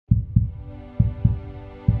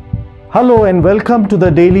Hello and welcome to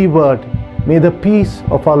the Daily Word. May the peace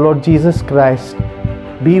of our Lord Jesus Christ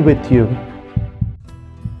be with you.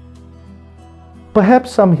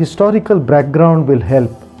 Perhaps some historical background will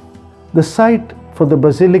help. The site for the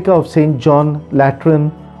Basilica of St. John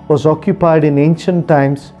Lateran was occupied in ancient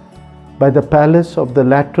times by the palace of the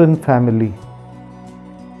Lateran family.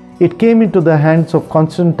 It came into the hands of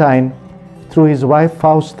Constantine through his wife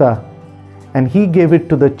Fausta, and he gave it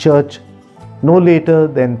to the church no later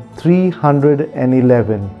than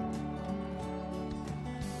 311.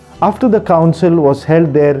 After the council was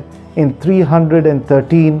held there in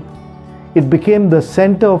 313, it became the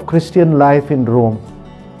center of Christian life in Rome,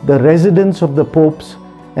 the residence of the popes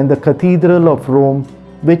and the Cathedral of Rome,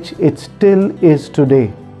 which it still is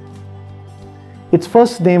today. Its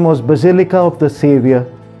first name was Basilica of the Saviour,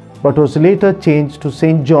 but was later changed to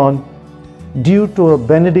St. John due to a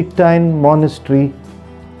Benedictine monastery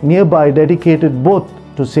nearby dedicated both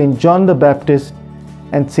to St. John the Baptist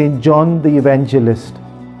and St. John the Evangelist.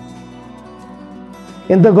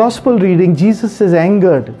 In the Gospel reading, Jesus is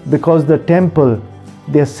angered because the temple,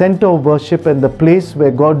 their center of worship and the place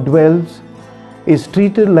where God dwells, is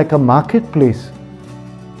treated like a marketplace.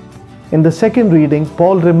 In the second reading,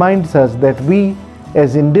 Paul reminds us that we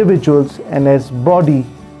as individuals and as body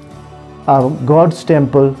are God's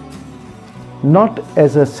temple, not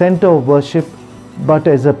as a center of worship, but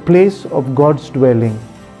as a place of God's dwelling.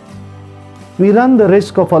 We run the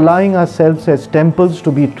risk of allowing ourselves as temples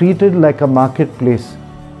to be treated like a marketplace.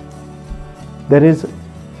 There is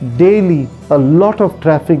daily a lot of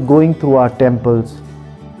traffic going through our temples.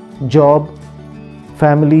 Job,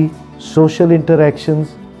 family, social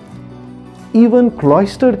interactions. Even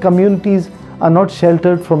cloistered communities are not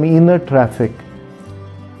sheltered from inner traffic.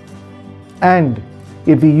 And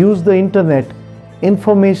if we use the internet,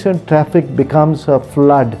 information traffic becomes a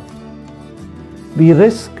flood. We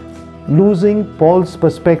risk losing Paul's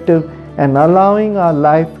perspective and allowing our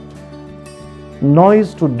life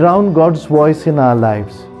noise to drown God's voice in our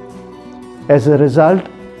lives. As a result,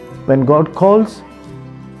 when God calls,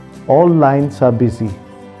 all lines are busy.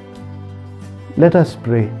 Let us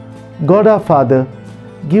pray. God our Father,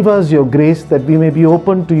 give us your grace that we may be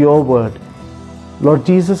open to your word. Lord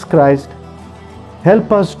Jesus Christ,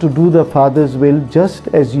 help us to do the Father's will just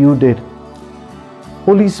as you did.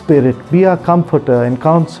 Holy Spirit, be our comforter and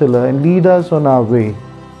counselor and lead us on our way.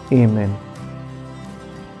 Amen.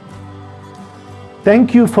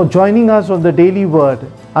 Thank you for joining us on the Daily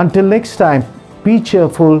Word. Until next time, be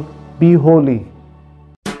cheerful, be holy.